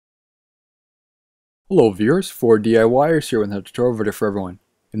Hello viewers, 4DIYers here with a tutorial video for everyone.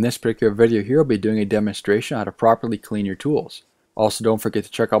 In this particular video here, I'll be doing a demonstration on how to properly clean your tools. Also, don't forget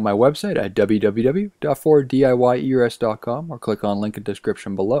to check out my website at www.4diyers.com or click on link in the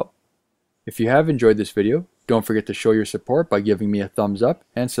description below. If you have enjoyed this video, don't forget to show your support by giving me a thumbs up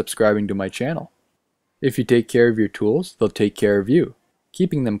and subscribing to my channel. If you take care of your tools, they'll take care of you.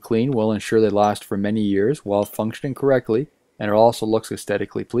 Keeping them clean will ensure they last for many years while functioning correctly, and it also looks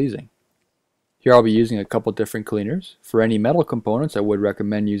aesthetically pleasing. Here I'll be using a couple different cleaners. For any metal components, I would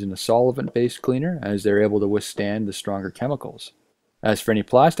recommend using a solvent-based cleaner as they're able to withstand the stronger chemicals. As for any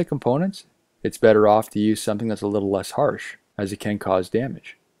plastic components, it's better off to use something that's a little less harsh, as it can cause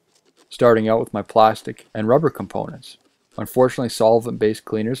damage. Starting out with my plastic and rubber components. Unfortunately, solvent-based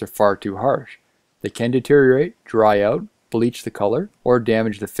cleaners are far too harsh. They can deteriorate, dry out, bleach the color, or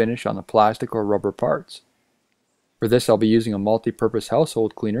damage the finish on the plastic or rubber parts. For this, I'll be using a multi-purpose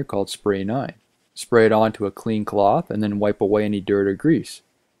household cleaner called Spray 9. Spray it onto a clean cloth and then wipe away any dirt or grease.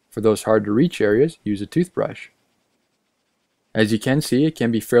 For those hard to reach areas, use a toothbrush. As you can see, it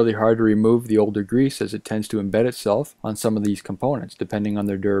can be fairly hard to remove the older grease as it tends to embed itself on some of these components depending on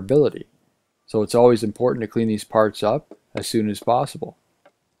their durability. So it's always important to clean these parts up as soon as possible.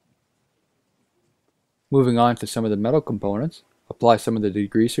 Moving on to some of the metal components, apply some of the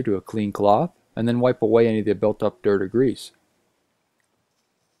degreaser to a clean cloth and then wipe away any of the built up dirt or grease.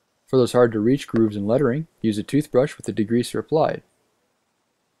 For those hard to reach grooves and lettering, use a toothbrush with the degreaser applied.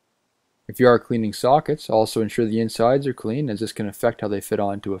 If you are cleaning sockets, also ensure the insides are clean as this can affect how they fit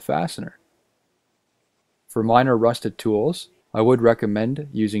onto a fastener. For minor rusted tools, I would recommend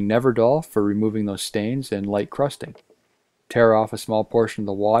using Neverdull for removing those stains and light crusting. Tear off a small portion of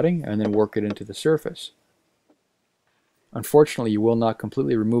the wadding and then work it into the surface. Unfortunately, you will not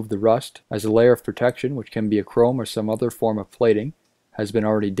completely remove the rust as a layer of protection, which can be a chrome or some other form of plating, has been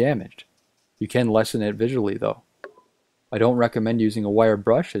already damaged. You can lessen it visually though. I don't recommend using a wire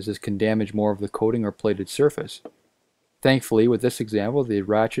brush as this can damage more of the coating or plated surface. Thankfully, with this example, the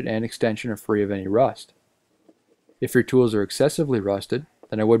ratchet and extension are free of any rust. If your tools are excessively rusted,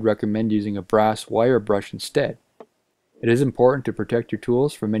 then I would recommend using a brass wire brush instead. It is important to protect your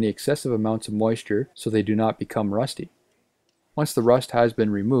tools from any excessive amounts of moisture so they do not become rusty. Once the rust has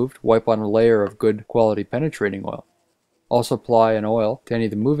been removed, wipe on a layer of good quality penetrating oil. Also apply an oil to any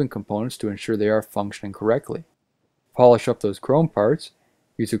of the moving components to ensure they are functioning correctly. Polish up those chrome parts.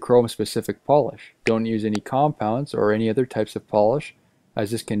 Use a chrome specific polish. Don't use any compounds or any other types of polish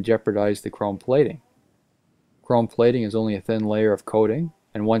as this can jeopardize the chrome plating. Chrome plating is only a thin layer of coating,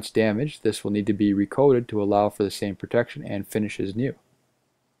 and once damaged this will need to be recoated to allow for the same protection and finish as new.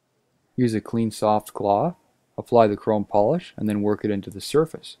 Use a clean soft cloth, apply the chrome polish, and then work it into the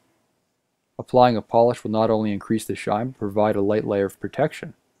surface. Applying a polish will not only increase the shine but provide a light layer of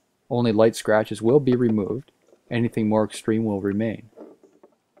protection. Only light scratches will be removed. Anything more extreme will remain.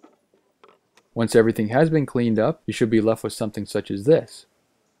 Once everything has been cleaned up, you should be left with something such as this.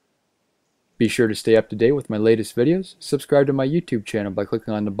 Be sure to stay up to date with my latest videos. Subscribe to my YouTube channel by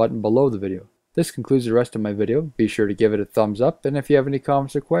clicking on the button below the video. This concludes the rest of my video. Be sure to give it a thumbs up, and if you have any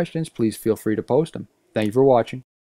comments or questions, please feel free to post them. Thank you for watching.